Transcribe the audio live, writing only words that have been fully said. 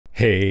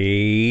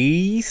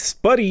Hey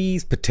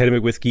Spuddies, Potato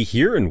McWhiskey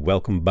here, and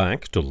welcome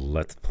back to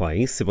Let's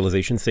Play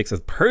Civilization 6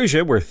 of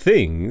Persia, where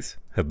things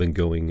have been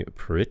going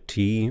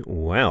pretty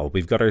well.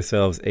 We've got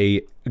ourselves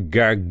a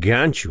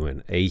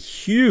gargantuan, a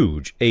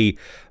huge, a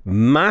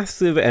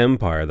massive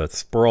empire that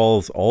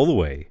sprawls all the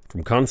way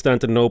from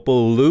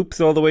Constantinople, loops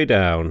all the way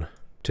down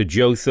to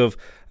Joseph,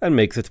 and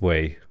makes its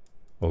way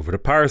over to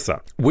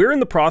Persia. We're in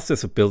the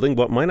process of building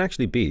what might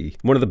actually be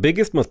one of the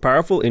biggest, most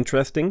powerful,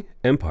 interesting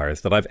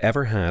empires that I've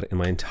ever had in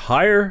my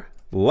entire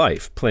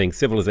life playing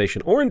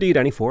Civilization, or indeed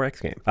any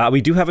 4X game.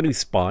 We do have a new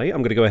spy.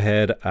 I'm going to go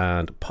ahead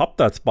and pop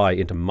that spy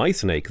into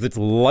Mycenae, because it's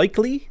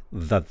likely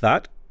that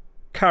that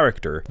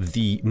character,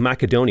 the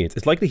Macedonians,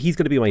 it's likely he's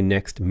going to be my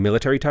next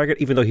military target,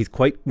 even though he's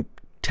quite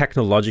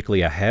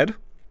technologically ahead.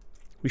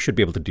 We should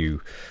be able to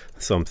do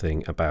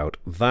something about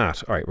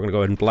that. All right, we're going to go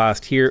ahead and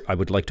blast here. I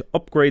would like to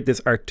upgrade this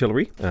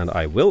artillery, and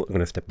I will. I'm going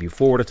to step you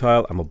forward a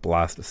tile. I'm going to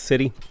blast a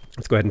city.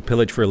 Let's go ahead and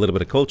pillage for a little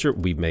bit of culture.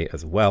 We may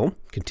as well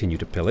continue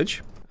to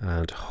pillage,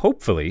 and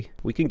hopefully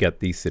we can get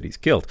these cities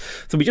killed.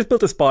 So we just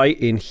built a spy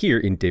in here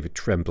in David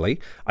Tremblay.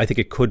 I think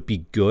it could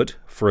be good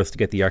for us to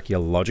get the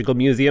archaeological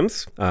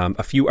museums.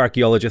 A few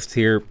archaeologists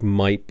here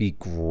might be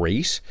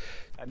great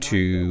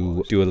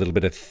to do a little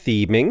bit of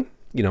theming.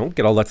 You know,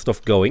 get all that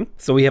stuff going.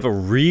 So we have a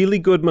really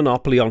good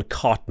monopoly on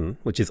cotton,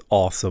 which is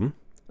awesome.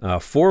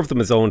 4 of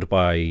them is owned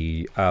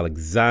by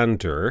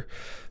Alexander.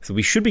 So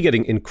we should be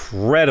getting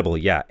incredible,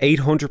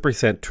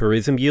 800%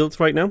 tourism yields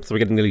right now. So we're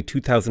getting nearly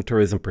 2,000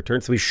 tourism per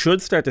turn. So we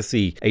should start to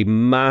see a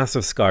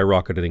massive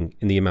skyrocketing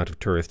in the amount of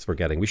tourists we're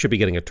getting. We should be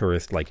getting a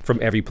tourist like from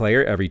every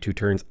player every 2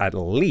 turns at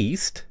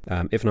least,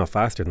 if not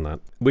faster than that,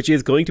 which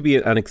is going to be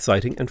an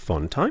exciting and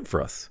fun time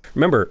for us.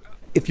 Remember,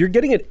 if you're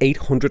getting an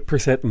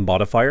 800%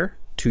 modifier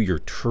to your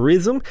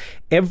tourism,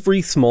 every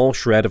small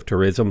shred of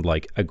tourism,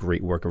 like a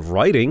great work of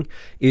writing,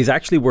 is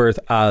actually worth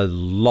a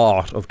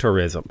lot of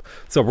tourism.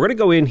 So we're going to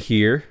go in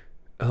here.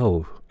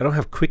 Oh, I don't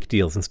have quick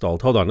deals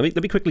installed. Hold on, let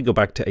me quickly go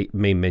back to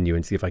main menu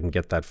and see if I can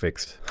get that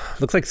fixed.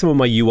 Looks like some of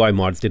my UI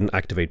mods didn't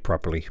activate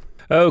properly.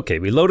 Okay,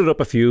 we loaded up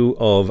a few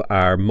of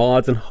our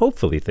mods and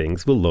hopefully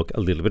things will look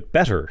a little bit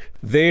better.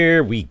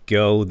 There we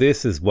go.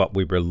 This is what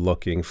we were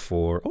looking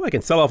for. Oh, I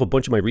can sell off a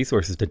bunch of my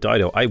resources to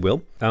Dido. I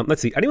will.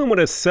 Let's see. Anyone want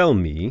to sell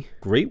me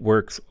great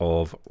works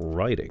of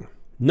writing?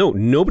 No,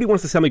 nobody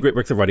wants to sell me great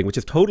works of writing, which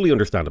is totally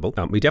understandable.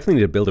 We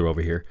definitely need a builder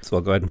over here. So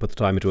I'll go ahead and put the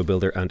time into a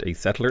builder and a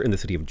settler in the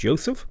city of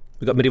Joseph.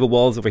 We've got medieval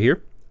walls over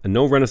here. And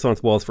no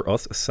Renaissance walls for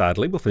us,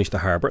 sadly. We'll finish the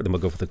harbour, then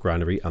we'll go for the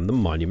granary and the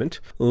monument.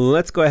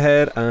 Let's go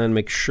ahead and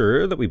make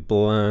sure that we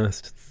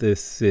blast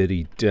this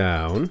city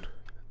down.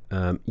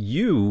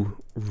 You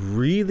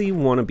really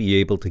want to be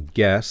able to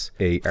get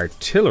a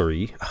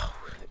artillery. Oh,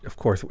 of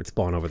course it would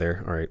spawn over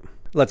there. All right.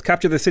 Let's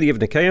capture the city of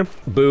Nicaea.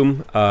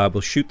 Boom.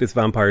 We'll shoot this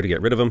vampire to get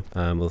rid of him.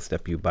 We'll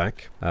step you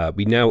back.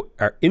 We now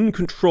are in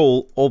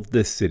control of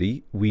this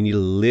city. We need a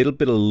little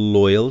bit of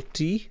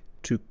loyalty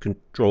to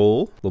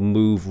control. We'll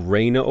move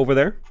Reina over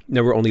there.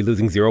 Now we're only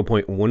losing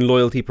 0.1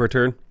 loyalty per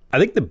turn. I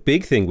think the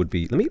big thing would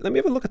be, let me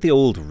have a look at the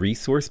old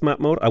resource map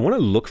mode. I want to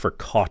look for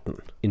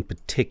cotton in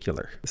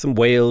particular. Some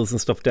whales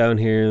and stuff down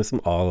here, some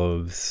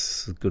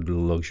olives, good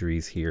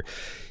luxuries here.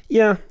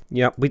 Yeah,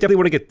 we definitely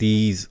want to get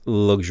these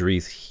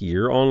luxuries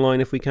here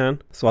online if we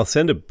can. So I'll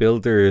send a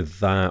builder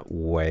that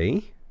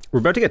way.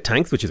 We're about to get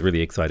tanks, which is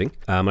really exciting.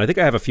 I think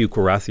I have a few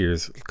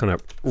cuirassiers kind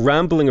of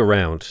rambling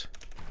around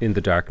in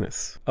the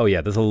darkness. Oh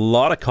yeah, there's a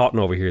lot of cotton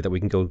over here that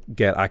we can go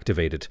get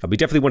activated. We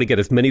definitely want to get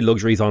as many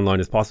luxuries online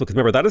as possible, because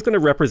remember, that is going to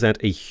represent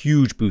a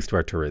huge boost to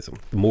our tourism.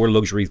 The more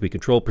luxuries we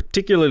control,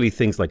 particularly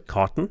things like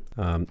cotton.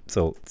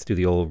 So let's do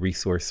the old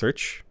resource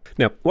search.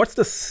 Now, what's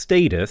the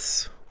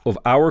status of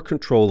our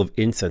control of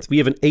incense? We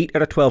have an 8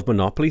 out of 12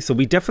 monopoly, so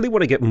we definitely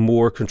want to get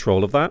more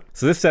control of that.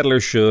 So this settler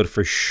should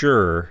for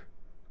sure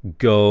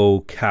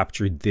go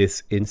capture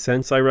this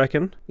incense, I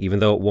reckon, even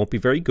though it won't be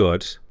very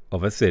good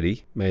of a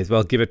city. May as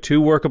well give it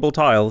 2 workable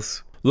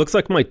tiles. Looks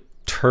like my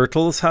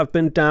turtles have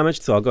been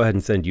damaged, so I'll go ahead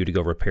and send you to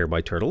go repair my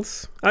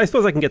turtles. I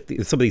suppose I can get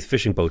some of these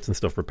fishing boats and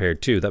stuff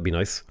repaired too. That'd be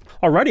nice.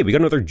 Alrighty, we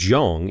got another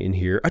Jong in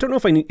here. I don't know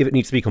if it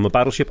needs to become a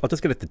battleship. I'll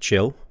just get it to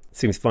chill.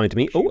 Seems fine to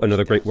me. Oh,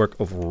 another great work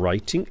of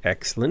writing.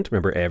 Excellent.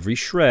 Remember, every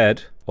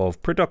shred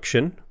of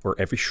production, or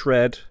every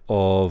shred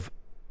of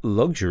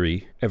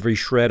luxury, every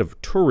shred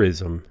of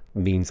tourism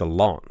means a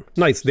lot.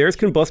 Nice, there's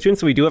combustion,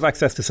 so we do have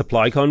access to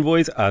supply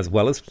convoys as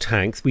well as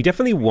tanks. We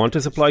definitely want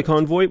a supply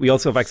convoy. We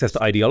also have access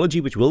to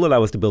ideology, which will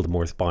allow us to build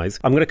more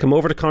spies. I'm going to come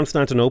over to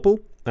Constantinople,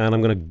 and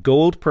I'm going to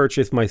gold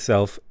purchase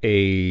myself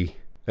a...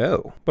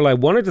 Oh, well, I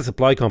wanted a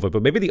supply convoy,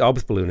 but maybe the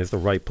obs balloon is the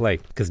right play,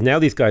 because now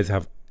these guys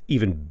have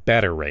even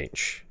better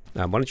range.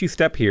 Why don't you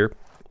step here?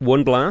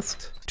 1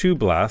 blast, 2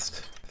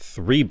 blast,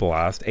 3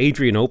 blast.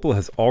 Adrianople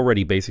has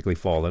already basically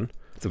fallen.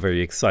 It's a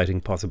very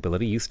exciting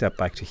possibility. You step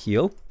back to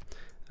heal.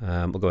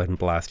 We'll go ahead and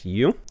blast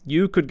you.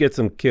 You could get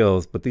some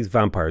kills, but these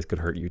vampires could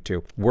hurt you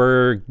too.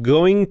 We're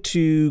going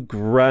to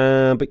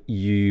grab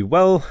you.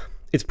 Well,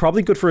 it's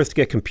probably good for us to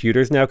get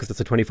computers now, because that's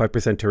a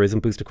 25% tourism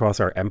boost across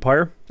our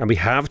empire. And we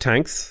have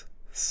tanks.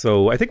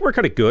 So I think we're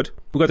kind of good.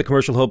 We've got the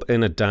commercial hub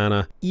in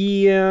Adana.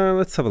 Yeah,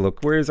 let's have a look.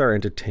 Where's our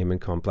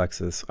entertainment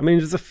complexes? I mean,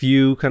 there's a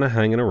few kind of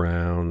hanging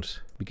around.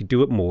 We could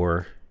do it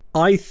more.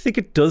 I think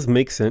it does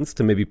make sense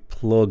to maybe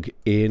plug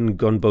in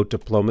gunboat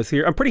diplomacy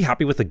here. I'm pretty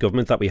happy with the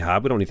government that we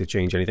have. We don't need to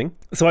change anything.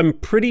 So I'm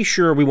pretty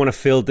sure we want to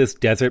fill this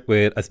desert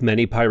with as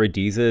many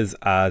Pyrodizas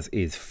as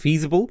is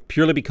feasible,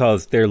 purely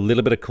because their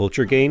little bit of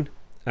culture gain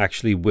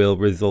actually will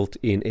result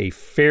in a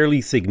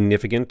fairly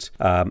significant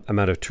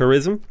amount of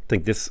tourism. I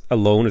think this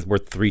alone is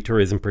worth 3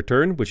 tourism per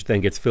turn, which then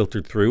gets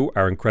filtered through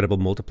our incredible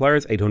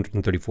multipliers,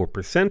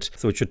 834%.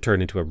 So it should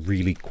turn into a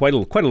really quite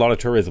a lot of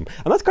tourism.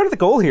 And that's kind of the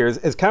goal here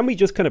is can we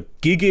just kind of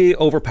giga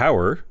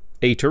overpower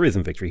a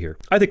tourism victory here?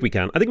 I think we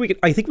can. I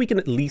think we can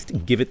at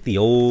least give it the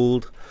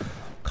old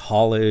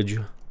college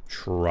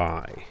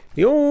try.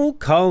 The old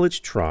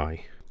college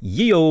try.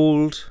 Ye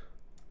old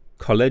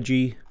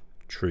collegey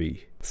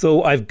tree.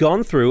 So I've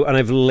gone through and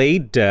I've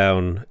laid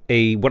down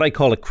what I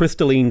call a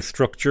crystalline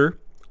structure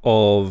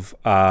of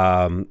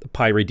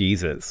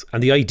Pyrodizas.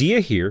 And the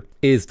idea here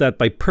is that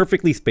by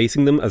perfectly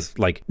spacing them as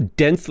like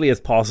densely as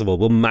possible,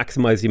 we'll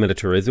maximize the amount of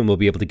tourism we'll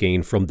be able to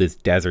gain from this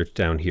desert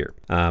down here.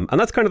 And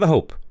that's kind of the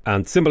hope.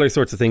 And similar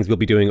sorts of things we'll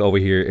be doing over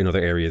here in other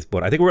areas.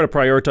 But I think we're going to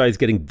prioritize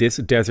getting this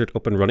desert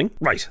up and running.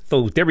 Right,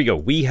 so there we go.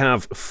 We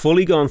have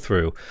fully gone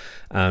through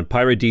and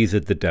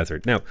Pyrodiza'd the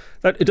desert. Now,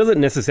 it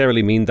doesn't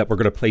necessarily mean that we're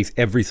going to place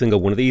every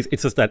single one of these.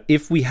 It's just that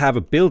if we have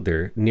a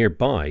builder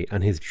nearby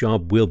and his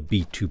job will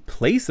be to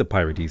place a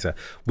Pyrodiza,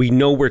 we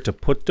know where to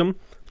put them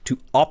to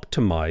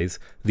optimize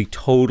the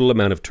total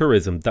amount of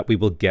tourism that we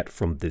will get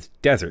from this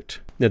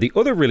desert. Now, the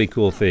other really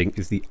cool thing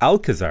is the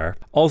Alcazar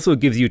also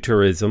gives you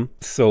tourism.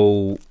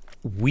 So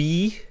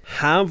we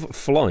have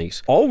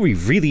flight. All we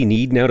really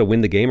need now to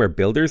win the game are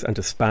builders and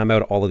to spam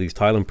out all of these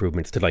tile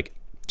improvements to like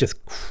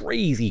just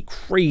crazy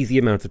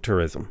amounts of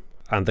tourism.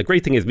 And the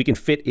great thing is we can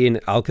fit in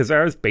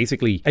Alcazars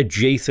basically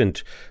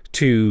adjacent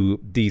to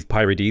these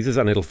Pyrodizas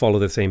and it'll follow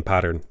the same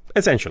pattern.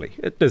 Essentially,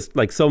 there's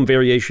like some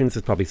variations,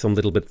 there's probably some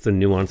little bits of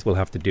nuance we'll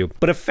have to do.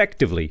 But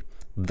effectively,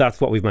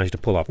 that's what we've managed to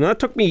pull off. Now, that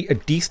took me a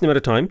decent amount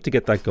of time to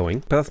get that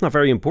going, but that's not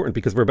very important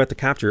because we're about to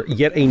capture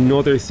yet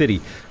another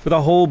city with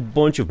a whole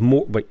bunch of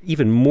more, but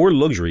even more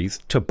luxuries,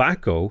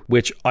 tobacco,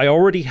 which I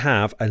already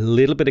have a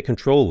little bit of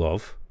control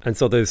of. And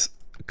so there's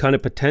kind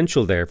of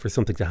potential there for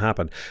something to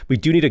happen. We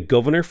do need a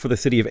governor for the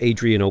city of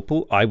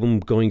Adrianople. I'm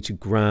going to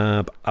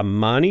grab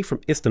Amani from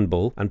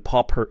Istanbul and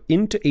pop her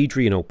into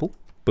Adrianople.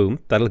 Boom,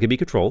 that'll give me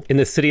control. In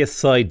the city of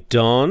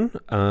Sidon,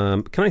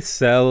 can I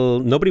sell?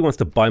 Nobody wants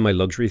to buy my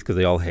luxuries because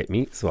they all hate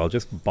me, so I'll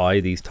just buy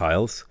these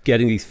tiles.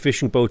 Getting these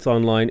fishing boats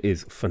online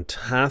is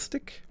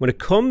fantastic. When it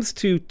comes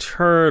to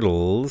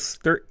turtles,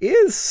 there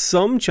is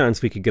some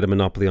chance we could get a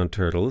monopoly on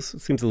turtles.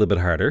 It seems a little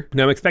bit harder.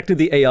 Now, I'm expecting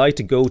the AI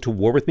to go to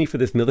war with me for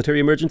this military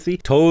emergency.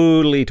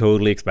 Totally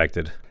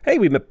expected. Hey,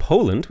 we met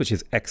Poland, which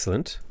is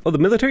excellent. Oh, the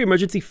military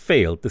emergency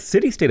failed. The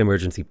city-state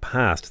emergency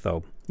passed,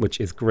 though, which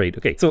is great.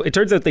 Okay, so it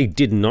turns out they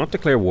did not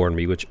declare war on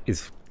me, which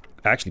is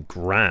actually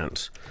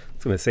grand.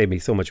 It's going to save me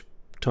so much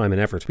time and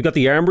effort. We got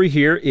the armory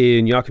here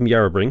in Joachim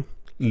Yarabring.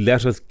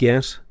 Let us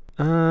get...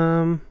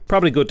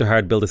 probably good to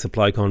hard build a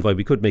supply convoy.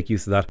 We could make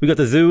use of that. We got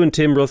the zoo and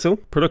Tim Russell.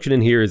 Production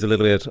in here is a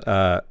little bit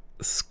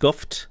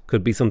scuffed.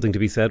 Could be something to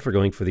be said for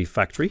going for the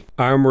factory.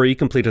 Armory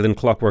completed in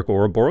Clockwork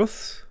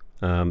Ouroboros.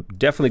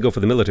 Definitely go for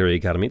the military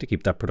academy to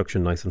keep that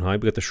production nice and high.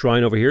 We got the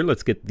shrine over here.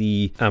 Let's get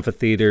the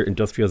amphitheater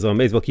industrial zone.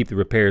 May as well keep the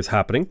repairs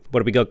happening.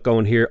 What have we got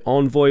going here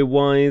envoy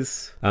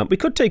wise? We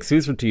could take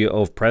suzerainty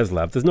of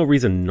Preslav. There's no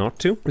reason not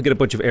to. We get a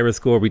bunch of era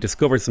score. We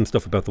discover some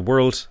stuff about the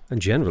world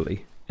and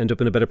generally end up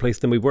in a better place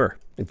than we were.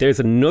 There's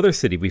another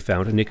city we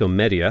found,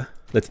 Nicomedia.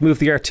 Let's move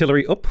the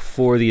artillery up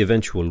for the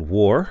eventual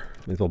war.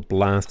 May as well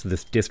blast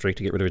this district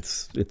to get rid of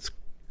its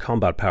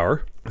combat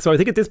power. So I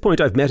think at this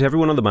point I've met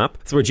everyone on the map.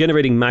 So we're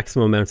generating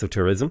maximum amounts of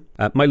tourism.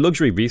 My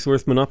luxury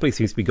resource monopoly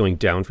seems to be going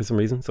down for some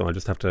reason. So I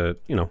just have to,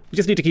 you know, we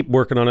just need to keep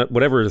working on it.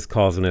 Whatever is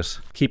causing it,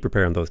 keep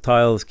repairing those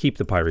tiles, keep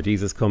the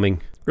Pyrodizas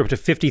coming. We're up to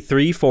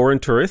 53 foreign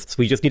tourists.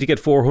 We just need to get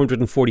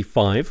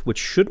 445, which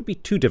shouldn't be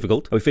too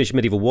difficult. We finished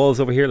medieval walls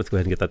over here. Let's go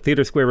ahead and get that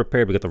theater square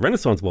repaired. We got the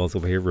Renaissance walls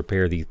over here.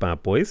 Repair these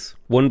bad boys.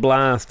 1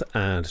 blast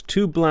and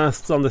 2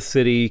 blasts on the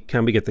city.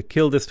 Can we get the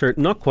kill this turn?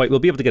 Not quite. We'll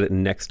be able to get it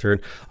next turn.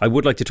 I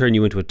would like to turn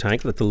you into a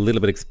tank. That's a little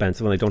bit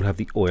expensive and I don't have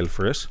the oil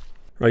for it.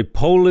 Right,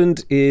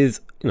 Poland is,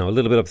 you know, a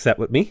little bit upset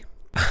with me,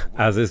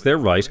 as is their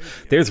right.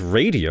 There's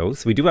radio,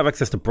 so we do have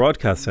access to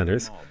broadcast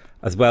centers,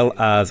 as well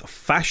as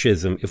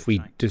fascism if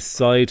we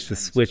decide to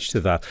switch to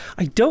that.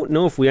 I don't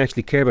know if we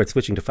actually care about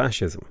switching to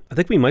fascism. I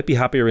think we might be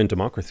happier in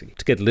democracy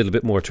to get a little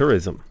bit more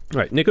tourism.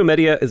 Right,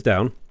 Nicomedia is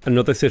down.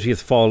 Another city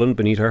has fallen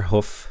beneath our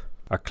hoof,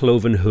 our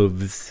cloven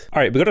hooves.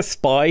 All right, we got a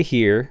spy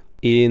here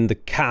in the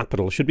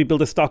capital. Should we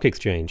build a stock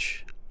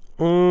exchange?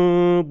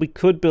 We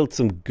could build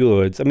some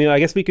goods. I mean, I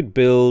guess we could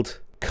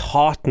build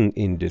cotton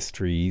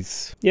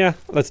industries. Yeah,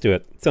 let's do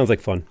it. Sounds like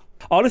fun.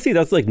 Honestly,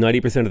 that's like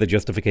 90% of the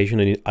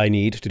justification I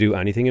need to do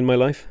anything in my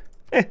life.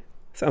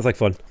 Sounds like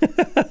fun.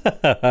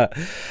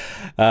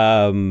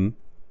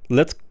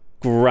 Let's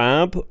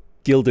grab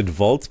gilded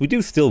vaults. We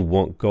do still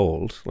want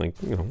gold. Like,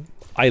 you know,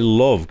 I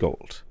love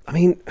gold. I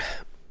mean,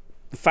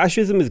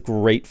 fascism is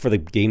great for the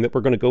game that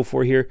we're going to go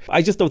for here.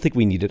 I just don't think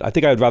we need it. I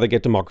think I'd rather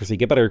get democracy,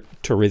 get better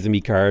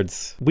tourism-y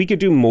cards. We could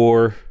do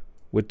more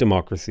with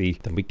democracy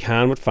than we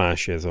can with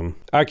fascism.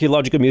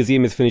 Archaeological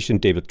museum is finished in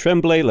David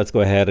Tremblay. Let's go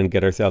ahead and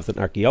get ourselves an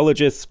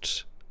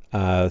archaeologist.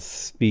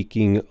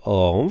 Speaking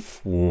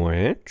of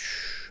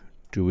which,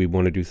 do we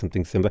want to do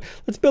something similar?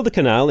 Let's build a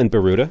canal in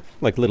Beruta,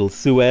 like little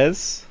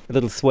Suez, a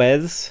little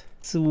Suez.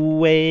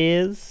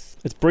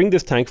 Let's bring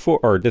this tank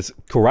or this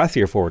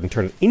cuirassier forward and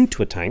turn it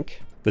into a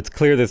tank. Let's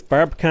clear this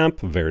barb camp.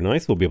 Very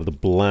nice. We'll be able to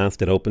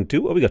blast it open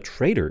too. Oh, we got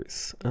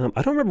traders. I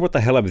don't remember what the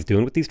hell I was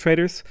doing with these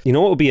traders. You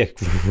know what would be a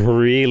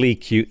really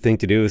cute thing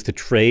to do is to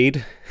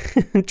trade.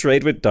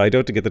 Trade with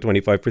Dido to get the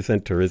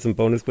 25% tourism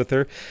bonus with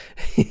her.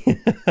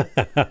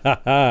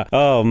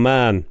 Oh,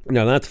 man.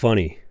 Now that's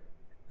funny.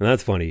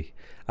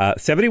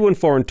 71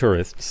 foreign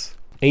tourists.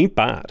 Ain't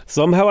bad.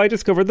 Somehow I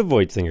discovered the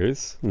Void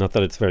Singers. Not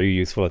that it's very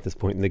useful at this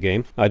point in the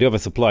game. I do have a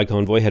supply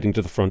convoy heading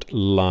to the front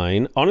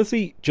line.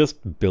 Honestly,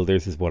 just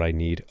builders is what I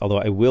need. Although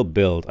I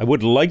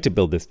would like to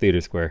build this theater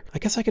square. I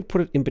guess I could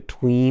put it in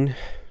between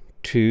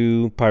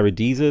two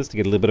Paradisas to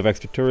get a little bit of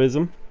extra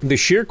tourism. The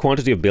sheer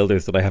quantity of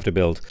builders that I have to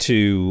build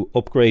to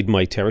upgrade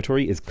my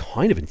territory is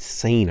kind of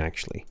insane,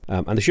 actually.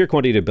 And the sheer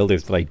quantity of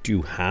builders that I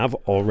do have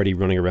already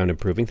running around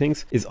improving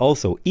things is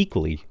also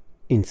equally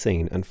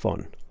insane and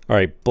fun. All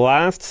right,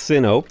 blast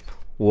Sinope.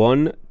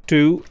 1,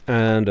 2,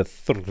 and a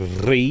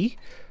 3.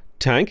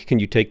 Tank, can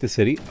you take the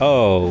city?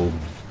 Oh,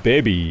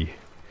 baby.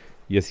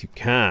 Yes, you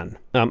can.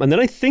 And then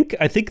I think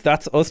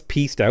that's us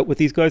pieced out with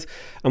these guys,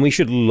 and we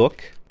should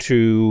look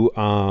to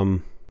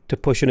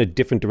push in a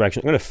different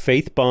direction. I'm going to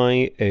faith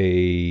buy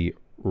a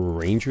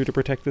ranger to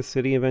protect the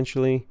city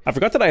eventually. I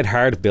forgot that I had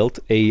hard built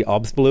a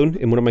obs balloon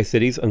in one of my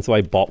cities, and so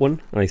I bought one,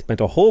 and I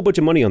spent a whole bunch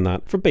of money on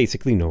that for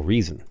basically no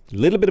reason. A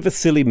little bit of a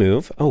silly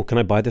move. Oh, can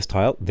I buy this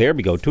tile? There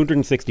we go,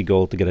 260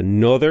 gold to get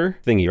another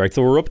thingy. Right,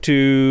 so we're up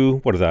to,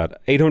 what is that,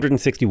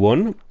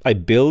 861. I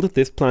build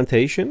this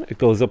plantation, it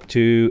goes up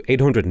to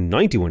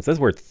 891, so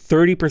that's worth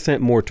 30%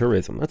 more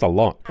tourism. That's a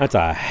lot. That's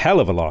a hell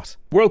of a lot.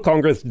 World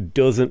Congress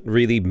doesn't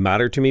really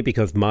matter to me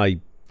because my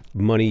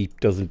money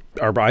doesn't,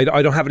 or I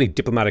don't have any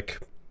diplomatic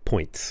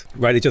points,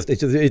 right?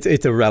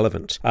 It's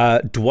irrelevant.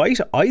 Dwight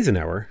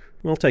Eisenhower,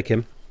 I'll take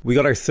him. We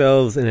got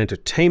ourselves an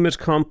entertainment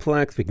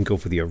complex. We can go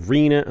for the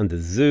arena and the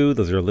zoo.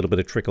 Those are a little bit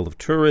of trickle of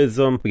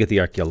tourism. We get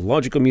the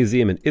archaeological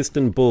museum in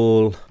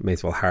Istanbul. May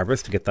as well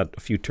harvest to get that a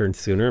few turns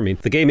sooner. I mean,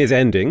 the game is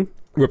ending.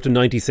 We're up to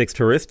 96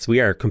 tourists. We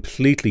are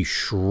completely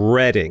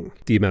shredding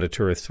the amount of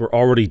tourists. We're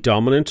already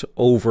dominant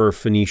over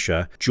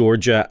Phoenicia,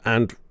 Georgia,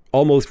 and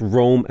almost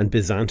Rome and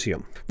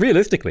Byzantium.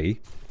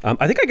 Realistically,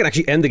 I think I can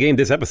actually end the game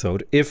this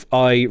episode if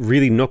I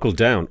really knuckle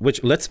down,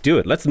 which let's do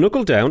it. Let's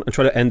knuckle down and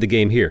try to end the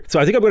game here. So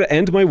I think I'm going to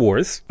end my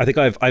wars. I think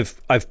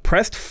I've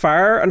pressed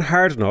far and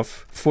hard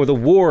enough for the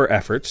war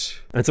effort.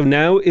 And so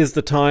now is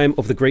the time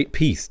of the great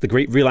peace, the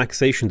great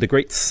relaxation, the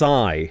great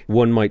sigh,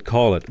 one might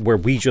call it, where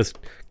we just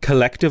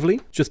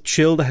collectively just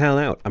chill the hell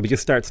out and we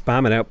just start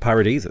spamming out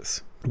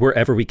paradises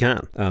wherever we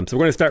can. So we're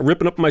going to start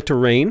ripping up my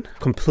terrain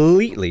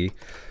completely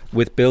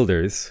with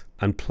builders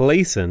and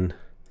placing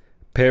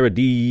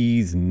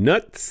paradise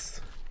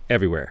nuts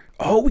everywhere.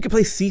 Oh, we could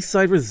play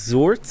seaside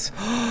resorts.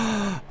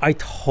 I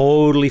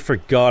totally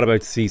forgot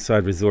about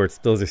seaside resorts.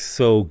 Those are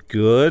so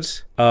good.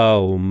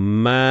 Oh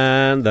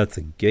man, that's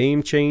a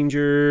game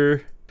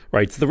changer.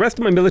 Right, so the rest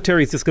of my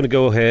military is just going to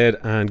go ahead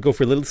and go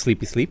for a little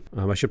sleepy sleep.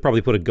 I should probably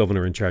put a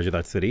governor in charge of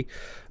that city.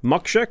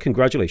 Moksha,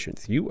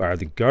 congratulations. You are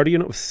the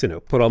guardian of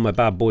Sinnoh. Put all my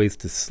bad boys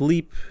to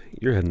sleep.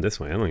 You're heading this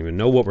way. I don't even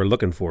know what we're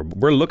looking for, but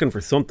we're looking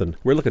for something.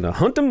 We're looking to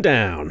hunt them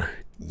down.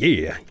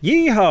 Yeah.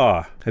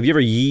 Yeehaw. Have you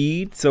ever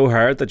yeed so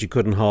hard that you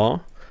couldn't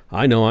haw?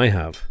 I know I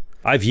have.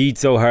 I've yeed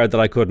so hard that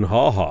I couldn't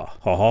haw haw.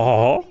 Ha ha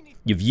ha ha.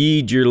 You've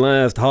yeed your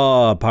last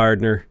haw,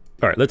 partner.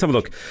 All right, let's have a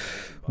look.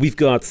 We've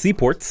got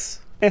seaports.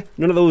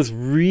 None of those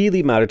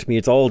really matter to me.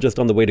 It's all just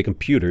on the way to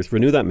computers.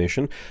 Renew that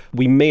mission.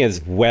 We may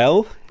as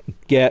well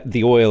get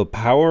the oil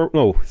power.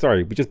 No,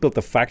 sorry. We just built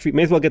the factory.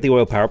 May as well get the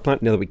oil power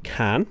plant now that we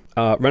can.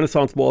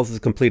 Renaissance walls is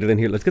completed in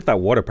here. Let's get that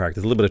water park.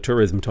 There's a little bit of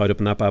tourism tied up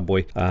in that bad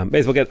boy. May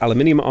as well get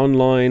aluminium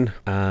online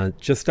and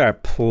just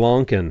start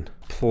plonking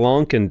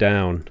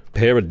down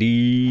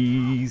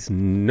paradise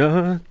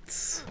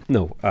nuts.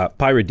 No,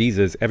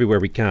 paradisas everywhere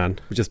we can.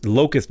 Just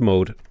locust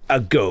mode. A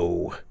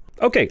go.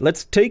 Okay,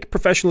 let's take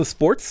professional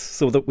sports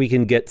so that we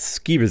can get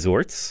ski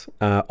resorts.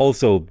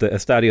 Also, the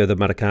Estadio de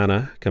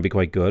Maracana can be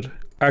quite good.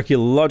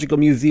 Archaeological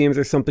museums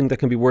are something that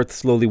can be worth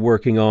slowly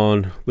working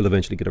on. We'll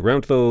eventually get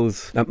around to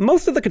those.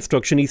 Most of the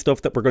construction-y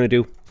stuff that we're going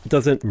to do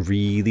doesn't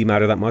really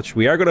matter that much.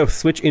 We are going to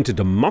switch into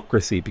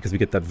democracy because we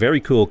get that very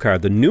cool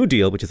card, the New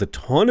Deal, which is a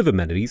ton of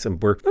amenities. And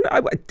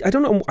I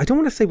don't know, I don't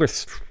want to say we're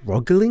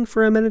struggling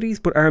for amenities,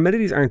 but our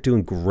amenities aren't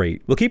doing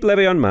great. We'll keep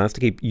levy en masse to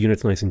keep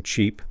units nice and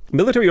cheap.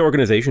 Military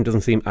organization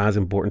doesn't seem as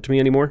important to me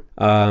anymore,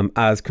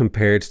 as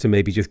compared to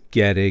maybe just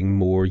getting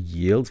more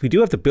yields. We do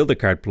have the builder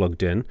card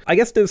plugged in. I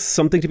guess there's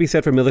something to be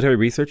said for military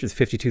research. It's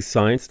 52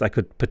 science. That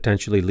could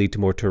potentially lead to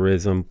more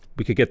tourism.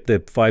 We could get the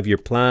 5-year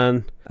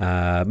plan.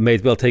 May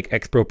as well take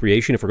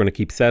expropriation if we're going to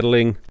keep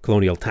settling.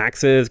 Colonial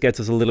taxes gets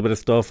us a little bit of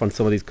stuff on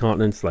some of these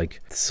continents.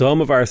 Like,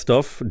 some of our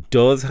stuff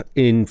does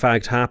in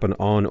fact happen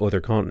on other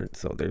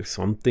continents, so there's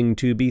something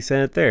to be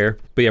said there.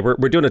 But yeah,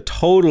 we're doing a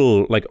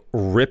total like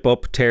rip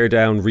up, tear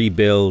down,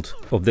 rebuild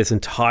of this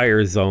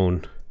entire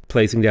zone,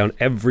 placing down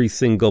every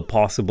single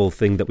possible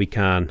thing that we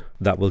can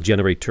that will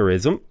generate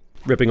tourism.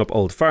 Ripping up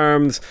old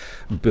farms,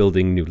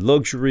 building new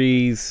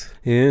luxuries.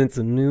 It's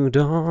a new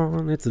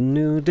dawn, it's a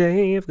new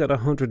day. I've got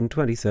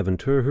 127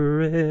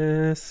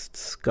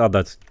 tourists. God,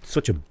 that's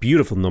such a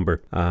beautiful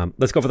number.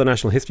 Let's go for the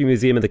National History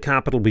Museum in the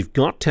capital. We've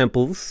got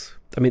temples.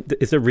 I mean,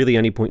 is there really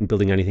any point in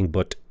building anything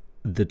but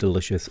the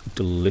delicious,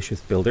 delicious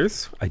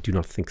builders? I do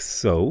not think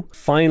so.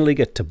 Finally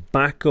get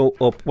tobacco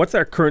up. What's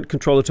our current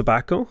control of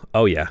tobacco?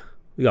 Oh yeah.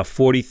 We got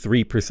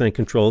 43%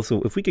 control,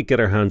 so if we could get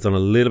our hands on a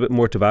little bit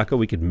more tobacco,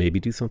 we could maybe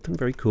do something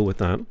very cool with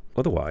that.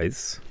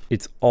 Otherwise,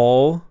 it's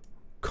all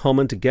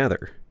coming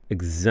together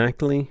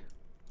exactly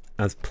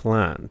as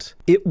planned.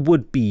 It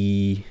would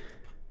be,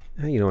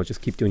 you know,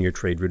 just keep doing your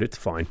trade route, it's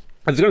fine.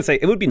 I was going to say,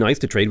 it would be nice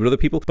to trade with other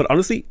people, but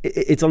honestly,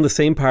 it's on the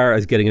same par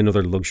as getting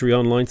another luxury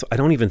online, so I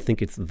don't even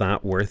think it's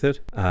that worth it.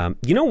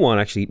 You know what,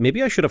 actually,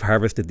 maybe I should have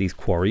harvested these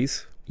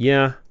quarries.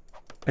 Yeah,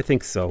 I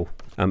think so.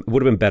 It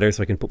would have been better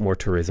so I can put more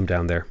tourism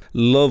down there.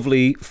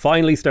 Lovely.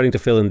 Finally starting to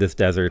fill in this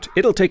desert.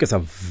 It'll take us a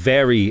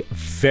very,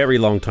 very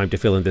long time to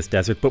fill in this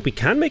desert, but we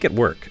can make it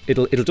work.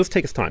 It'll just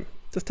take us time.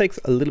 It just takes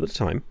a little bit of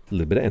time, a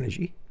little bit of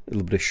energy, a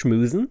little bit of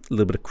schmoozing, a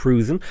little bit of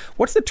cruising.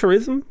 What's the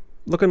tourism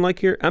looking like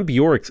here?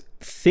 Ambiorix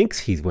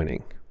thinks he's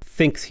winning.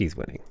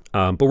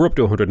 But we're up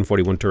to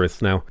 141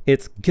 tourists now.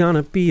 It's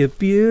gonna be a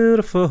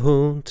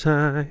beautiful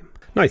time.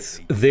 Nice.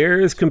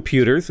 There's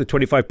computers with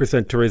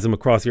 25% tourism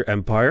across your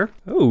empire.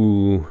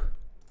 Oh.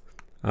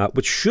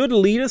 Which should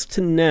lead us to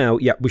now,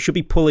 yeah, we should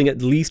be pulling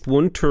at least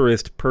one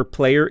tourist per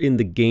player in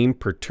the game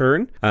per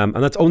turn. And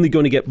that's only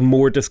going to get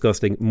more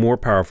disgusting, more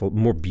powerful,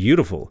 more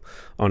beautiful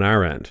on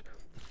our end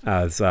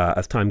as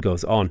time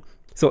goes on.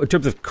 So in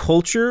terms of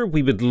culture,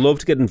 we would love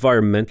to get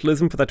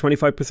environmentalism for that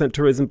 25%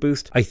 tourism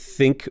boost. I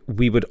think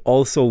we would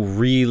also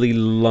really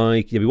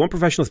like, yeah, we want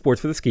professional sports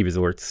for the ski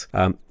resorts.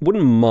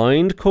 Wouldn't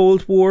mind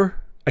Cold War.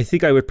 I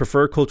think I would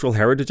prefer cultural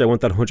heritage. I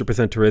want that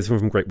 100% tourism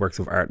from great works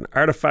of art and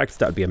artifacts.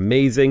 That would be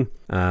amazing.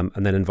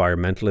 And then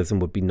environmentalism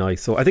would be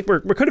nice. So I think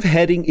we're kind of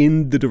heading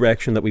in the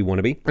direction that we want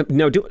to be.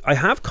 Now, I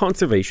have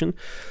conservation.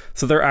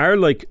 So there are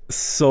like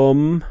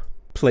some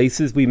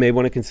places we may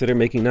want to consider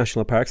making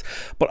national parks.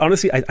 But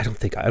honestly, I don't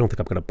think I'm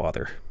going to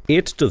bother.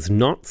 It does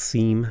not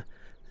seem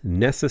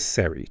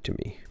necessary to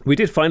me. We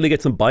did finally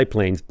get some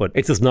biplanes, but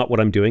it's just not what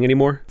I'm doing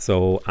anymore.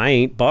 So I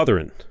ain't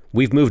bothering.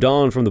 We've moved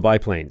on from the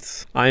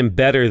biplanes. I'm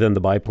better than the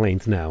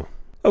biplanes now.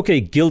 Okay,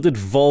 Gilded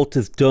Vault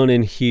is done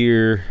in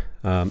here.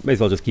 May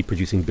as well just keep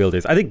producing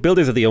builders. I think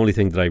builders are the only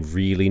thing that I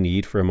really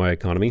need for my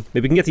economy.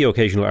 Maybe we can get the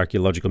occasional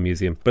archaeological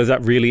museum, but is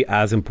that really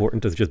as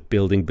important as just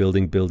building lots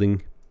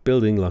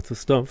of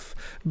stuff?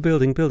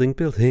 Building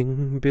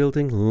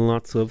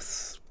lots of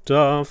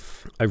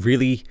stuff. I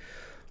really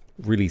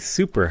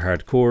super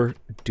hardcore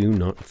do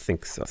not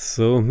think so.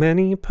 So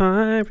many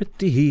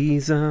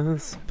parodies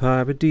nuts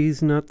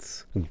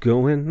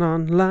going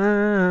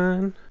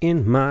online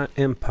in my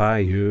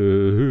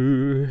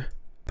empire.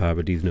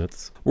 Parodies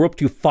nuts. We're up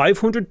to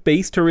 500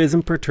 base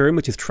tourism per turn,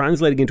 which is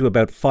translating into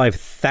about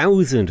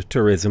 5,000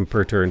 tourism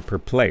per turn per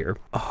player.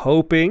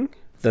 Hoping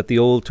that the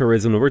old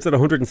tourism number, it's at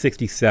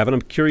 167.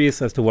 I'm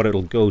curious as to what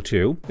it'll go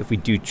to if we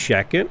do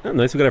check it. Oh,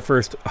 nice, we got our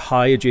first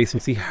high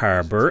adjacency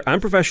harbor and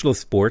professional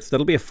sports.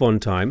 That'll be a fun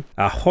time.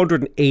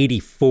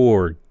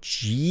 184.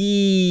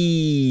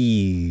 Jeez.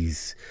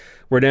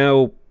 We're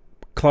now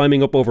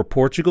climbing up over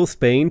Portugal,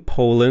 Spain,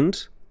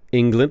 Poland,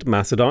 England,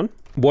 Macedon.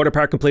 Water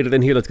park completed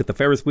in here. Let's get the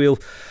Ferris wheel.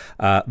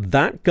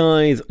 That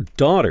guy's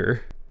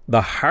daughter,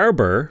 the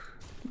harbor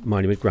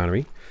monument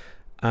granary.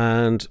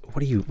 And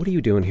what are you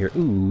doing here?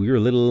 Ooh, you're a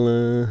little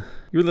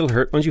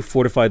hurt. Why don't you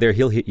fortify there?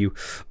 He'll hit you.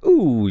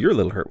 Ooh, you're a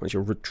little hurt. Why don't you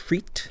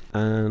retreat?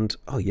 And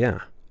oh yeah.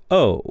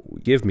 Oh,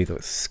 give me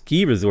those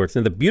ski resorts.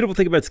 Now the beautiful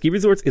thing about ski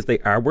resorts is they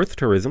are worth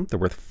tourism. They're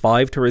worth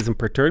 5 tourism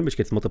per turn, which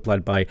gets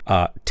multiplied by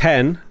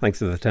 10, thanks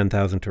to the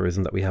 10,000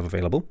 tourism that we have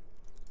available.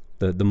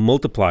 The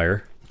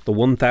multiplier, the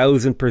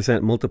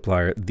 1,000%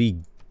 multiplier, the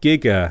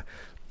giga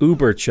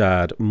uber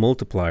chad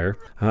multiplier.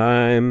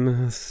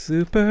 I'm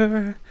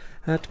super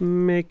at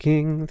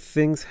making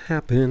things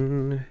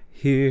happen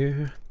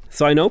here.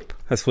 Sign Up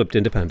has flipped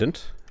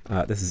independent.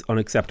 This is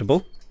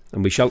unacceptable,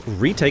 and we shall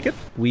retake it.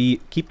 We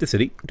keep the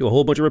city, do a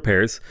whole bunch of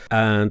repairs,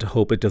 and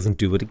hope it doesn't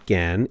do it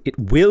again. It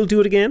will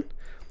do it again,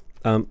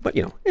 but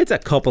you know, it's a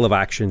couple of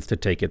actions to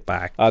take it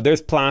back.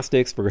 There's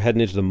plastics. We're heading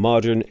into the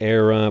modern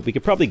era. We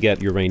could probably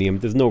get uranium.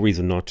 There's no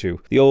reason not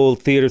to. The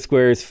old theater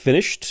square is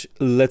finished.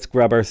 Let's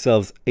grab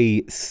ourselves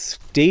a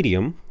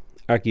stadium.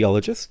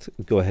 archaeologist,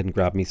 go ahead and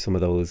grab me some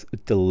of those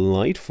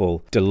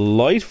delightful,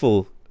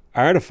 delightful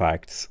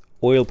artifacts.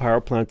 Oil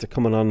power plants are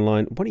coming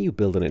online. What are you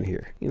building in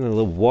here? You know, a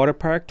little water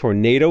park.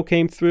 Tornado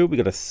came through. We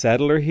got a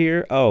settler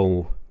here.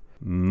 Oh,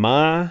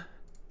 my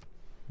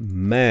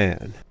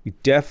man. We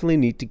definitely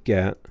need to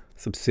get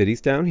some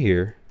cities down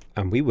here,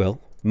 and we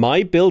will.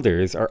 My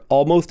builders are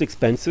almost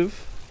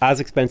expensive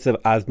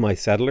as my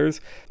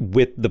settlers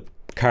with the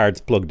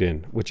cards plugged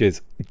in, which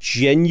is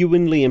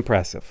genuinely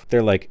impressive.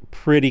 They're like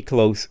pretty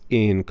close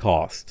in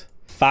cost.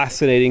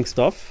 Fascinating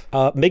stuff.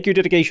 Make your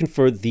dedication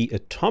for the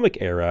atomic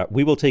era.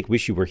 We will take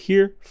Wish You Were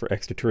Here for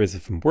extra tourism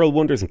from World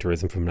Wonders and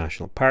tourism from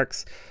national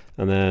parks.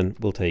 And then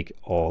we'll take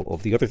all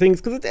of the other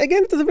things because,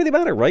 again, it doesn't really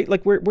matter, right?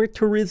 Like, we're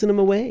tourism them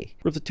away.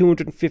 We're up to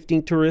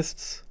 215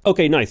 tourists.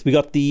 Okay, nice. We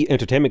got the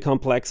entertainment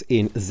complex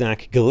in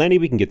Zach Glenny.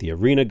 We can get the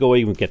arena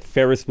going. We can get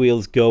Ferris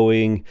wheels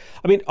going.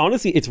 I mean,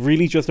 honestly, it's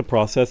really just a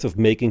process of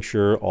making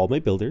sure all my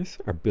builders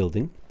are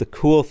building the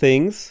cool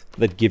things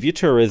that give you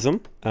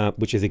tourism,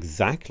 which is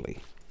exactly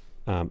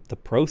the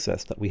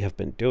process that we have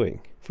been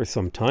doing for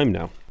some time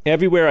now.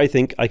 Everywhere I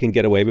think I can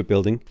get away with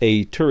building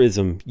a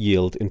tourism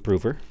yield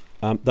improver.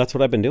 That's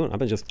what I've been doing. I've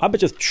been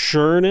just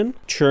churning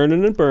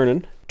and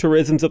burning.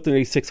 Tourism's up to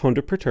nearly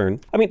 600 per turn.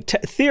 I mean,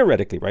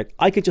 theoretically, right?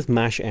 I could just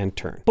mash end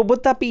turn. But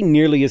would that be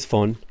nearly as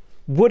fun?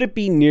 Would it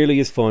be nearly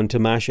as fun to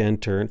mash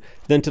end turn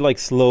than to like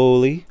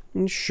slowly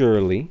and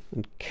surely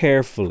and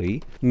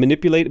carefully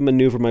manipulate and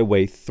maneuver my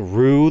way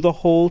through the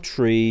whole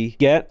tree,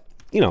 get,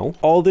 you know,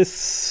 all this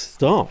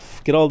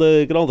stuff, get all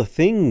the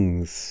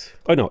things.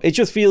 I know, it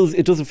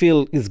doesn't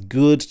feel as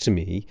good to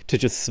me to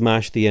just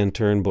smash the end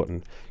turn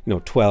button, you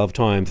know, 12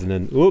 times and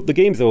then, oh, the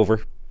game's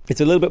over.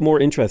 It's a little bit more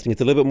interesting.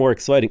 It's a little bit more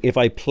exciting if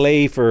I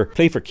play for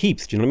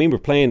keeps. Do you know what I mean?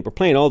 We're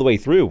playing all the way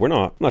through. We're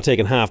not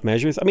taking half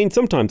measures. I mean,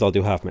 sometimes I'll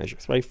do half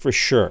measures, right? For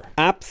sure.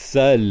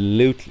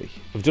 Absolutely.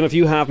 I've done a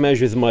few half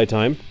measures in my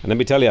time, and let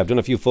me tell you, I've done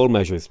a few full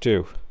measures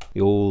too.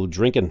 The old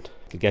drinking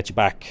will get you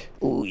back.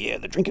 Oh yeah,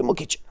 the drinking will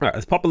get you. All right,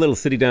 let's pop a little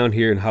city down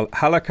here in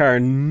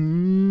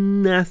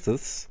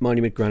Halicarnassus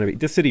Monument Granary.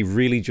 This city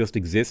really just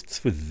exists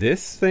for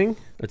this thing.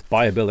 Let's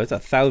buy a builder. It's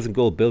 1,000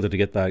 gold builder to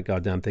get that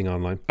goddamn thing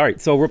online. All right,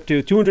 so we're up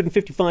to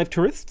 255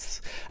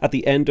 tourists at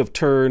the end of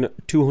turn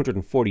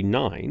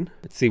 249.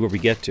 Let's see where we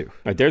get to. All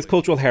right, there's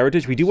cultural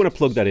heritage. We do want to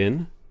plug that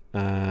in.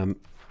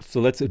 So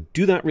let's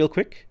do that real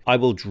quick. I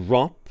will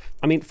drop,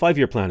 I mean,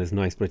 5-year plan is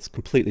nice, but it's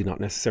completely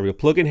not necessary. We'll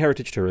plug in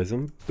heritage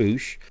tourism,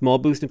 boosh, small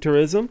boost in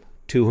tourism,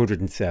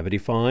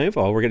 275.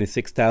 Oh, we're getting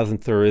 6,000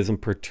 tourism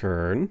per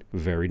turn.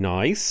 Very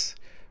nice.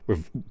 We're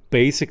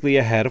basically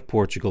ahead of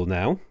Portugal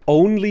now.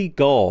 Only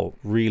Gaul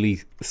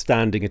really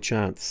standing a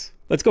chance.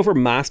 Let's go for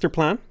master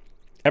plan.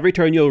 Every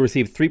turn you'll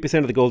receive 3%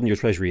 of the gold in your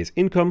treasury as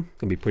income.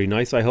 Gonna be pretty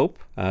nice, I hope.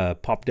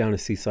 Pop down a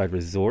seaside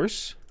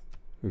resort.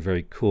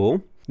 Very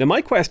cool. Now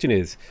my question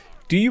is,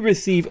 do you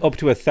receive up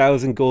to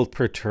 1,000 gold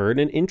per turn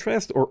in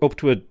interest or up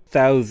to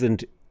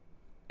 1,000?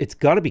 It's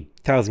got to be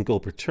 1,000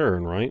 gold per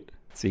turn, right?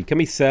 Let's see, can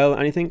we sell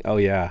anything? Oh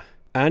yeah.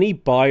 Any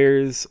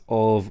buyers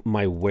of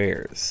my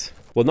wares?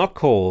 Well, not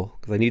coal,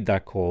 because I need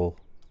that coal.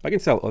 I can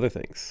sell other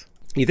things.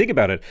 You think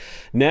about it,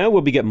 now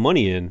when we get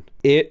money in,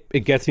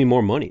 it gets me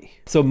more money.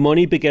 So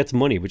money begets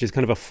money, which is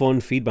kind of a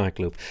fun feedback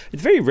loop.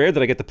 It's very rare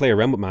that I get to play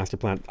around with master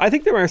plan. I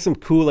think there are some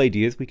cool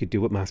ideas we could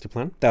do with master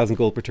plan. 1,000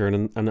 gold per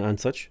turn and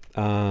such.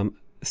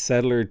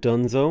 Settler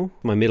Dunzo,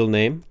 my middle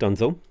name,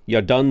 Dunzo.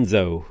 Yeah,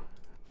 Dunzo,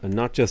 and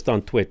not just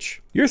on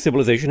Twitch. Your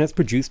civilization has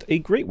produced a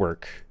great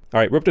work. All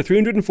right, we're up to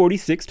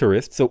 346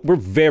 tourists, so we're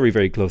very,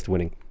 very close to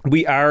winning.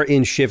 We are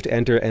in shift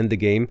enter end the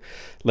game,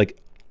 like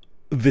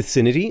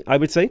vicinity, I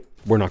would say.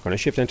 We're not going to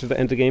shift enter the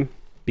end the game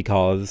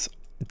because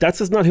that's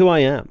just not who I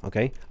am,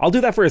 okay? I'll do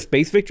that for a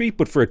space victory,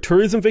 but for a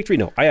tourism victory,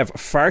 no. I have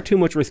far too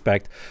much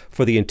respect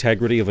for the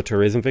integrity of a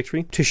tourism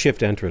victory to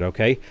shift enter it,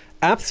 okay?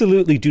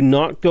 Absolutely do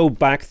not go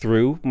back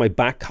through my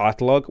back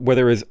catalog where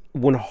there is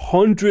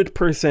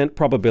 100%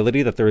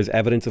 probability that there is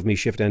evidence of me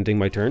shift ending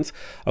my turns,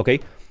 okay?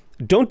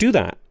 Don't do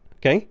that,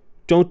 okay?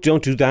 Don't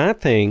do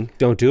that thing.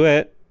 Don't do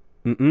it.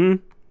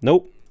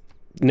 Nope.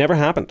 Never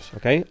happened,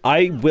 okay?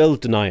 I will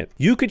deny it.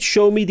 You could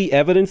show me the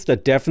evidence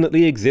that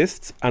definitely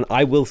exists and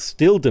I will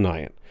still deny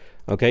it,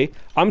 okay?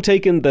 I'm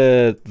taking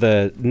the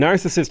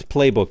narcissist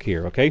playbook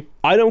here, okay?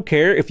 I don't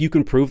care if you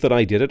can prove that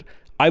I did it.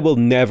 I will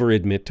never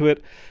admit to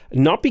it.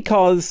 Not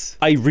because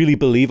I really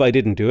believe I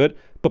didn't do it,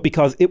 but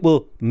because it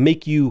will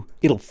make you,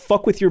 it'll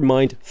fuck with your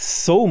mind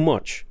so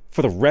much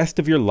for the rest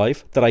of your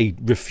life that I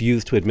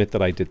refuse to admit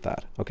that I did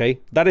that, okay?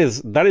 That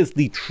is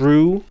the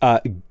true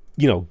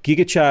you know,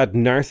 Giga Chad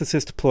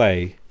narcissist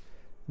play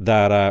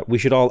that we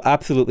should all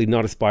absolutely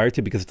not aspire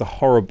to because it's a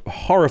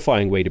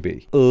horrifying way to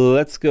be.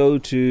 Let's go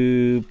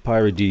to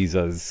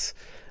Paradisas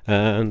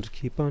and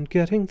keep on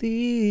getting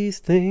these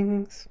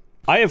things.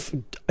 I have,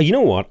 you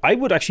know what? I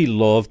would actually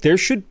love, there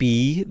should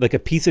be like a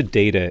piece of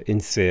data in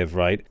Civ,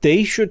 right?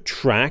 They should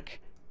track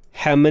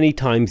how many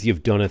times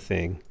you've done a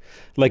thing.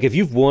 Like if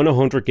you've won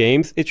 100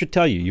 games, it should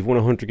tell you you've won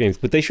 100 games,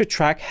 but they should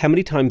track how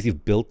many times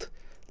you've built,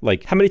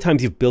 like how many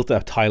times you've built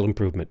a tile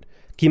improvement.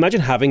 Can you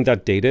imagine having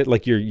that data,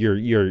 like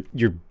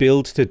your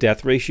build to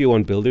death ratio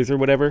on builders or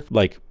whatever,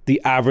 like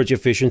the average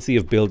efficiency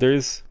of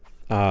builders,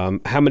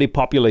 how many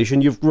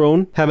population you've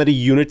grown, how many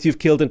units you've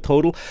killed in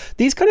total.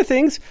 These kind of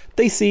things,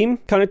 they seem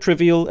kind of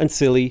trivial and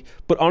silly,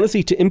 but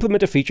honestly, to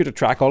implement a feature to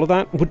track all of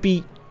that would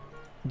be,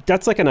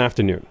 that's like an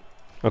afternoon,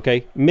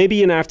 okay?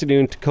 Maybe an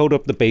afternoon to code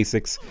up the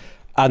basics,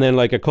 and then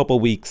like a couple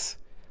weeks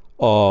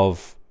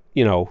of,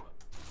 you know,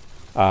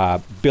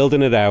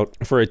 building it out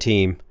for a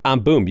team,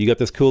 and boom, you got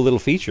this cool little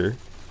feature.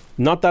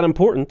 Not that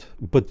important,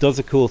 but does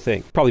a cool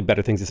thing. Probably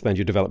better things to spend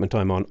your development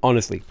time on,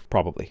 honestly,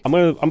 probably. I'm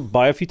gonna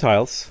buy a few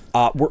tiles.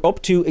 We're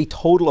up to a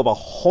total of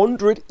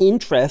 100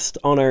 interest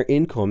on our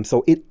income,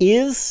 so it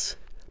is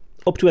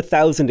up to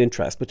 1,000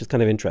 interest, which is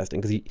kind of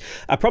interesting, because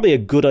probably a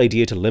good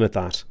idea to limit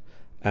that,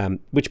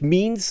 which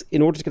means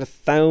in order to get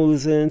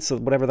 1,000, so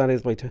whatever that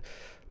is by two,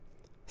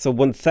 so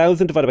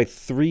 1,000 divided by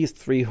 3 is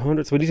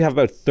 300. So we need to have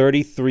about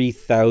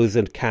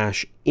 33,000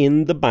 cash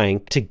in the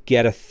bank to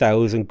get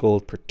 1,000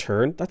 gold per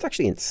turn. That's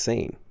actually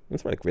insane.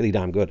 That's like really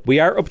damn good. We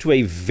are up to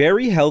a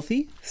very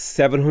healthy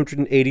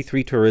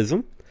 783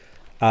 tourism.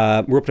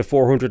 We're up to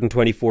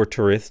 424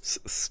 tourists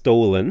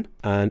stolen.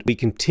 And we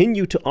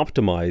continue to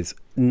optimize,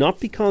 not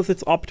because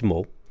it's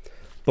optimal,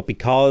 but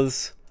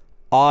because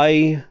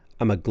I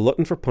am a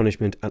glutton for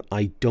punishment and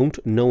I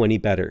don't know any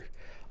better.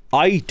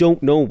 I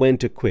don't know when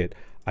to quit.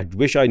 I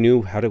wish I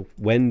knew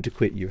when to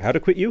quit you. How to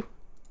quit you?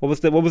 What was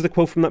the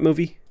quote from that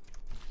movie?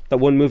 That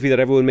one movie that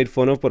everyone made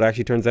fun of, but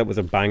actually turns out was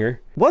a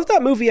banger. Was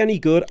that movie any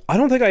good? I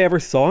don't think I ever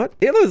saw it.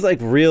 It was like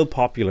real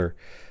popular.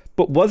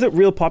 But was it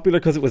real popular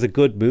because it was a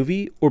good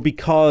movie, or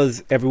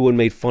because everyone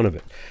made fun of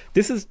it?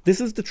 This is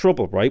the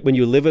trouble, right? When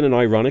you live in an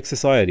ironic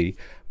society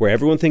where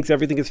everyone thinks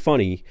everything is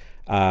funny,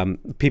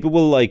 people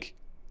will like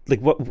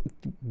what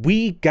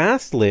we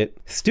gaslit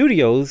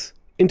studios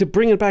into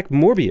bringing back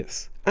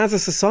Morbius. As a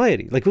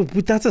society, like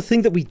that's a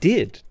thing that we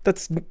did.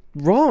 That's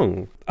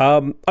wrong.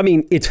 I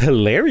mean, it's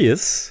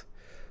hilarious,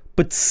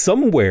 but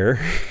somewhere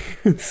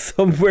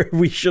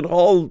we should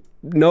all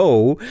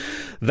know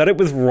that it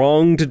was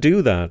wrong to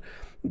do that.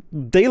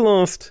 They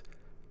lost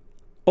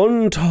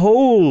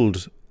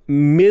untold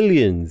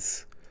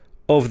millions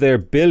of their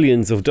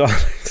billions of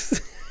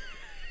dollars.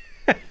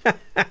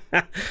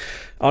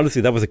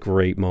 Honestly, that was a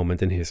great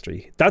moment in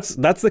history. That's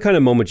the kind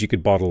of moment you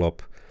could bottle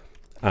up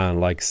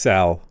and like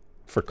sell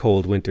for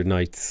cold winter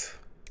nights.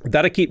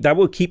 That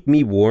will keep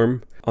me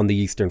warm on the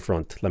Eastern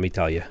Front, let me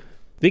tell you.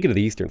 Speaking of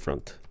the Eastern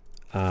Front,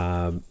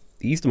 the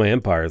east of my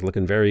empire is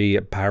looking very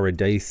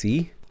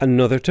paradisey.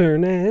 Another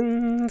turn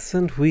ends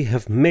and we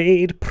have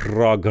made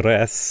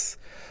progress.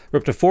 We're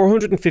up to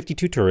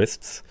 452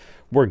 tourists.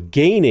 We're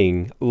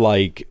gaining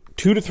like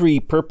 2 to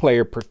 3 per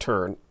player per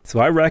turn. So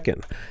I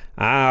reckon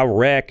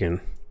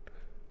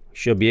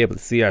should be able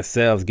to see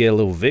ourselves get a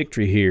little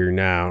victory here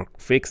now.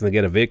 Fixing to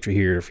get a victory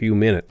here in a few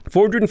minutes.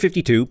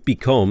 452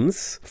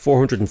 becomes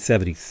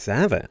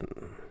 477.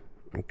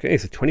 Okay,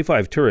 so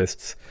 25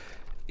 tourists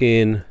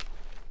in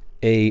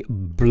a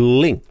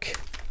blink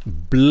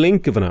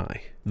of an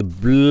eye. The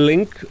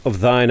blink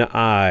of thine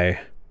eye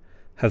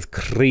has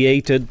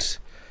created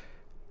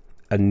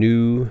a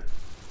new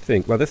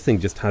thing. Well, this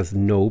thing just has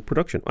no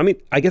production. I mean,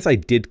 I guess I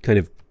did kind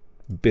of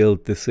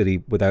build the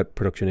city without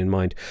production in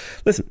mind.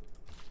 Listen.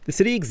 The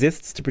city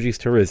exists to produce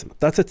tourism.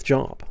 That's its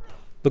job.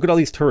 Look at all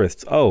these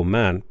tourists. Oh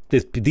man,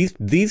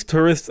 these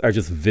tourists are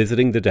just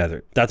visiting the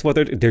desert. That's what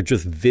they're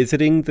just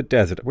visiting the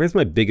desert. Where's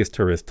my biggest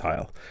tourist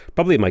tile?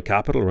 Probably my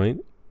capital, right?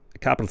 The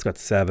capital's got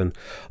 7.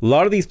 A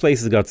lot of these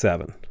places got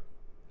 7.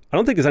 I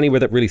don't think there's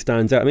anywhere that really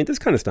stands out. I mean, this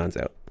kind of stands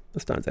out.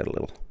 This stands out a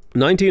little.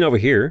 19 over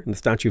here in the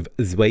statue of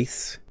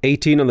Zeus.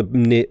 18 on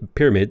the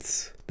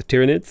pyramids. The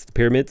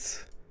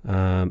pyramids.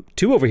 2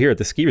 over here at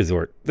the ski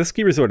resort. This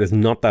ski resort is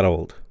not that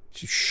old.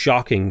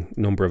 Shocking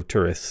number of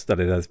tourists that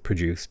it has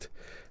produced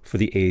for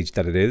the age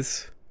that it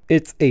is.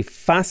 It's a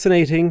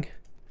fascinating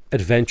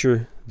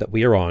adventure that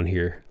we are on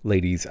here,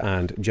 ladies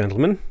and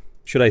gentlemen.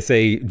 Should I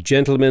say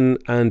gentleman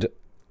and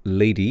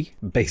lady,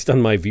 based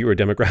on my viewer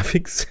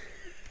demographics?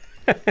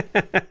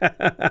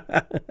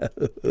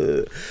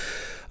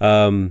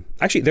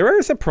 Actually, there are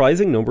a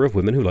surprising number of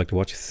women who like to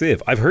watch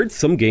Civ. I've heard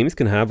some games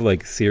can have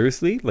like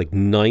seriously like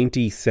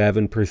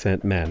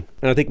 97% men,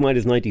 and I think mine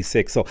is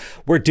 96. So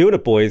we're doing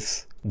it,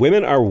 boys.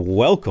 Women are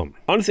welcome.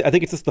 Honestly, I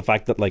think it's just the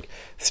fact that like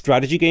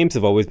strategy games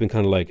have always been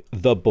kind of like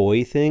the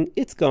boy thing.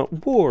 It's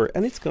got war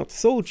and it's got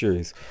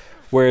soldiers.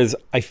 Whereas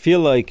I feel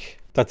like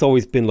that's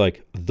always been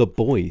like the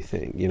boy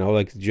thing, you know,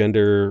 like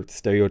gender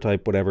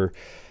stereotype, whatever,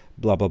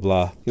 blah, blah,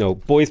 blah. You know,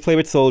 boys play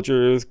with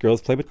soldiers, girls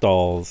play with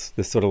dolls.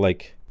 This sort of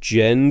like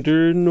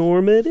gender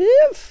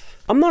normative.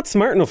 I'm not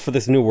smart enough for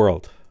this new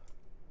world.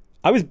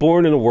 I was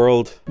born in a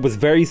world that was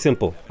very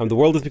simple, and the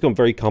world has become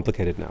very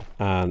complicated now.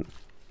 And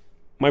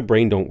my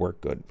brain don't work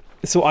good.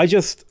 So I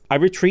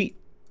retreat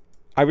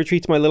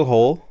to my little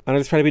hole, and I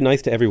just try to be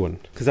nice to everyone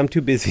because I'm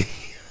too busy.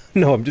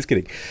 No, I'm just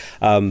kidding.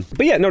 But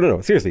yeah, no,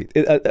 seriously.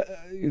 Yeah,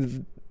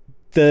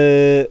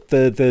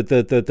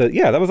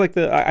 that was like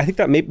I think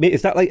that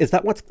is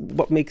that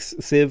what makes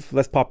Civ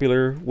less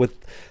popular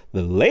with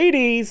the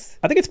ladies.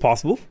 I think it's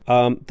possible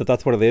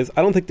that's what it is.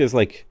 I don't think there's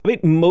like, I mean,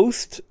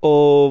 most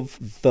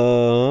of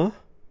the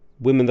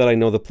women that I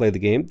know that play the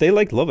game, they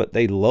like love it.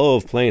 They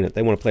love playing it.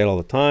 They want to play it all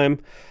the time.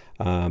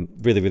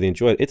 Really, really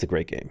enjoy it. It's a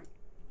great game.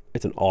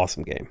 It's an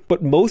awesome game.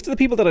 But most of the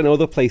people that I know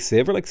that play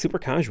Civ are like super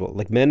casual,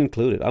 like men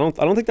included. I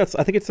don't think that's,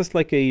 I think it's just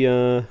like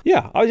a,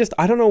 yeah,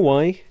 I don't know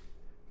why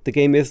the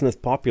game isn't as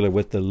popular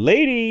with the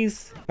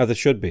ladies as it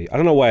should be. I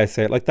don't know why I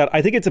say it like that.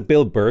 I think it's a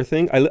Bill Burr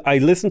thing. I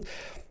listened,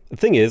 the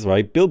thing is,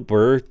 right, Bill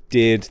Burr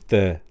did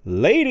the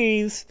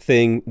ladies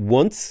thing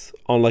once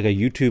on like a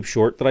YouTube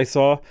short that I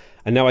saw,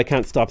 and now I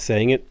can't stop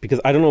saying it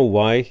because I don't know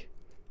why.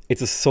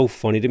 It's just so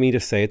funny to me to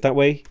say it that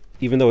way,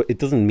 even though it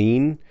doesn't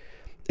mean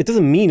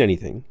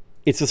anything.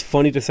 It's just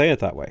funny to say it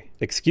that way.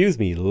 Excuse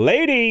me,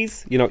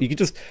 ladies. You know, you could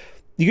just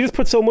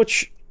put so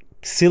much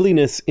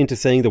silliness into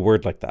saying the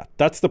word like that.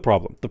 That's the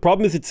problem. The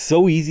problem is it's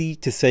so easy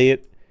to say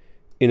it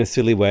in a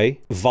silly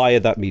way via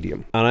that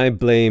medium. And I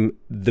blame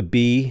the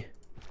B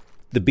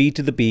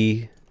to the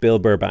B, Bill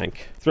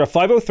Burbank. So we're at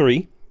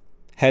 503,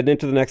 heading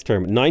into the next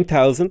term.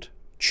 9,000,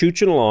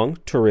 chooching along,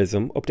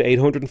 tourism, up to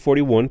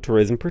 841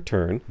 tourism per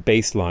turn.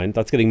 Baseline,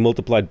 that's getting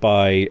multiplied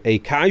by a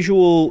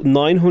casual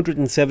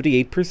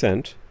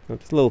 978%.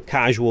 It's a little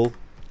casual,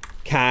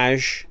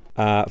 cash.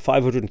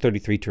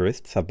 533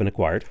 tourists have been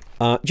acquired.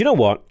 Do you know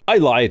what? I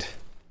lied.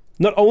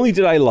 Not only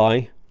did I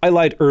lie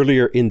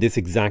earlier in this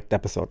exact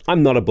episode.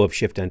 I'm not above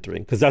shift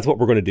entering, because that's what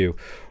we're going to do.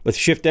 Let's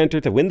shift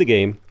enter to win the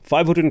game.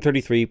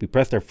 533. We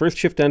pressed our first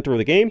shift enter of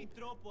the game.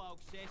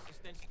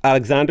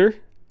 Alexander,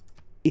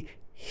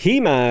 he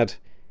mad.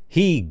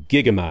 He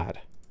giga mad.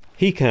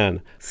 He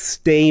can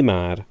stay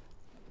mad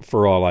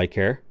for all I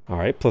care. All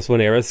right,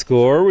 +1 era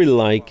score. We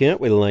like it.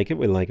 We like it.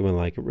 We like it. We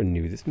like it.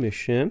 Renew this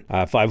mission.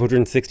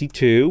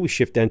 562. We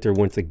shift enter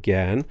once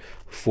again.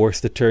 Force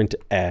the turn to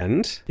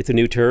end. It's a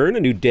new turn, a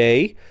new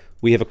day.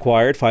 We have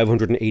acquired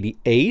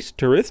 588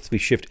 tourists. We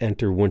shift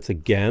enter once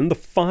again. The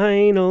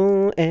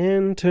final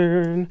end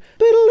turn.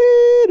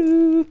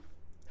 Boodle-doo.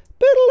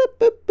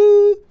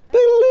 Boodle-boo.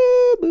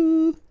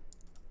 Boodle-boo.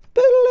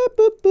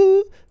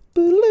 Boodle-boo.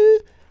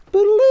 Boodle-boo.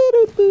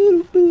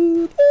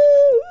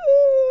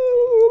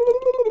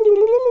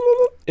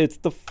 It's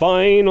the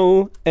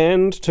final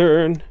end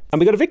turn. And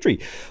we got a victory.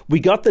 We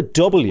got the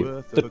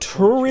W, the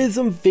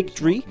tourism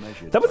victory.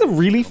 That was a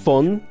really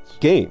fun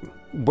game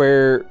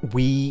where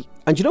we,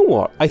 and you know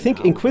what? I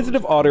think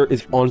Inquisitive Otter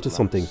is onto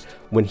something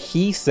when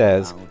he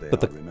says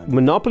that the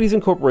Monopolies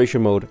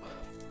Incorporation mode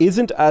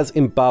isn't as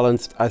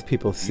imbalanced as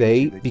people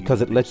say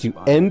because it lets you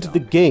end the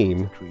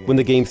game when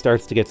the game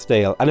starts to get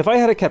stale. And if I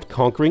had kept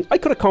conquering, I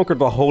could have conquered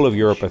the whole of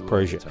Europe as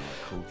Persia.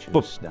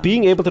 But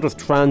being able to just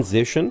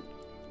transition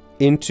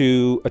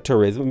into a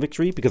tourism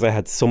victory because I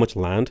had so much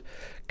land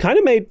kind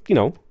of made, you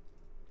know,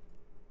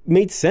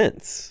 made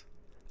sense.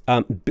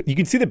 You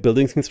can see the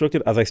buildings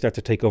constructed as I start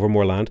to take over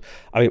more land.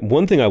 I mean,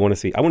 one thing I want to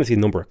see a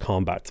number of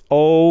combats.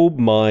 Oh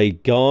my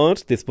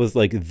god, this was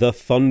like the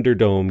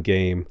Thunderdome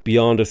game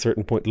beyond a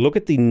certain point. Look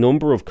at the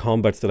number of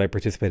combats that I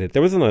participated.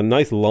 There was a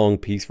nice long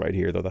piece right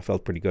here though that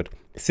felt pretty good.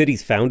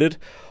 Cities founded.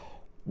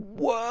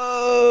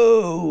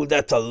 Whoa,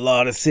 that's a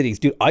lot of cities.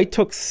 Dude, I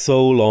took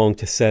so long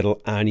to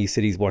settle any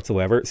cities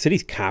whatsoever.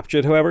 Cities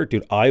captured, however,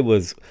 dude, I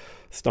was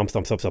stomp.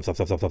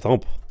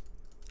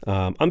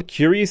 I'm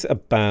curious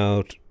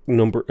about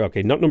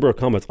not number of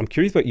combats. I'm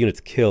curious about units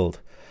killed.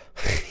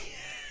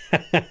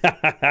 Look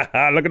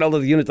at all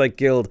those units I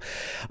killed.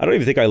 I don't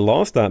even think I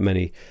lost that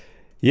many.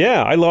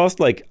 Yeah, I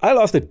lost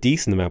a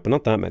decent amount, but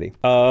not that many.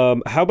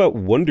 How about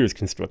wonders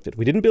constructed?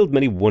 We didn't build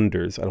many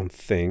wonders, I don't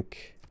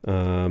think.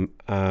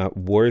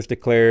 Wars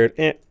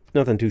declared.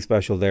 Nothing too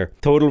special there.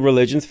 Total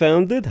religions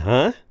founded.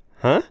 Huh?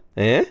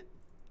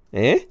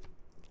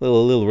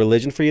 Little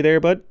religion for you there,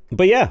 bud.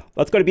 But yeah,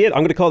 that's going to be it. I'm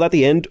going to call that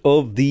the end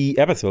of the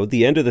episode,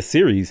 the end of the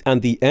series,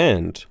 and the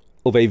end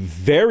of a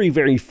very,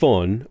 very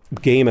fun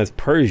game as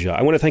Persia.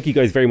 I want to thank you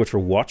guys very much for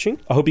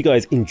watching. I hope you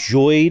guys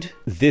enjoyed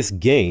this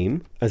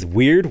game, as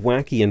weird,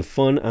 wacky, and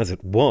fun as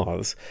it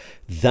was.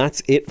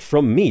 That's it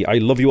from me. I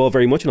love you all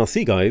very much, and I'll see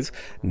you guys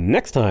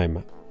next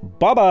time.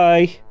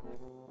 Bye-bye.